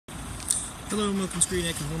Hello and welcome to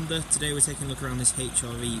Greenacre Honda. Today we're taking a look around this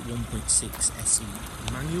HRV 1.6 SE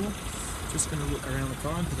manual. Just going to look around the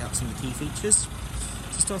car and pick out some of the key features.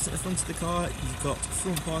 To start at the front of the car, you've got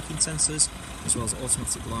front parking sensors as well as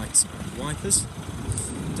automatic lights and wipers.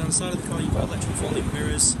 Down the side of the car you've got electric folding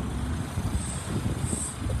mirrors.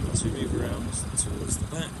 As we move around towards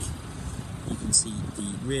the back, you can see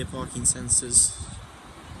the rear parking sensors.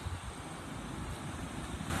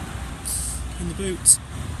 In the boot,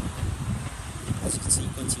 as you can see,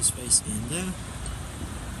 plenty of space in there.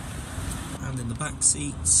 And in the back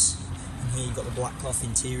seats, and here you've got the black cloth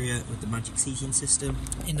interior with the magic seating system.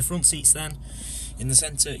 In the front seats then, in the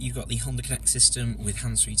centre you've got the Honda Connect system with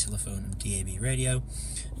hands-free telephone and DAB radio.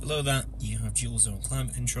 Below that you have dual zone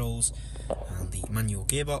climate controls and the manual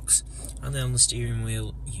gearbox, and then on the steering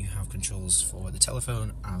wheel you have controls for the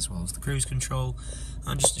telephone as well as the cruise control.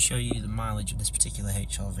 And just to show you, the mileage of this particular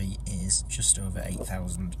HRV is just over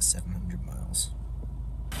 8,700 miles.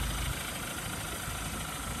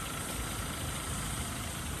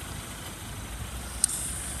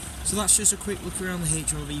 So that's just a quick look around the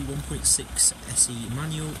HRV 1.6 SE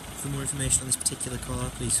manual. For more information on this particular car,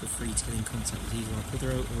 please feel free to get in contact with either our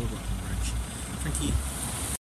Clitheroe or Blackburn branch. Thank you.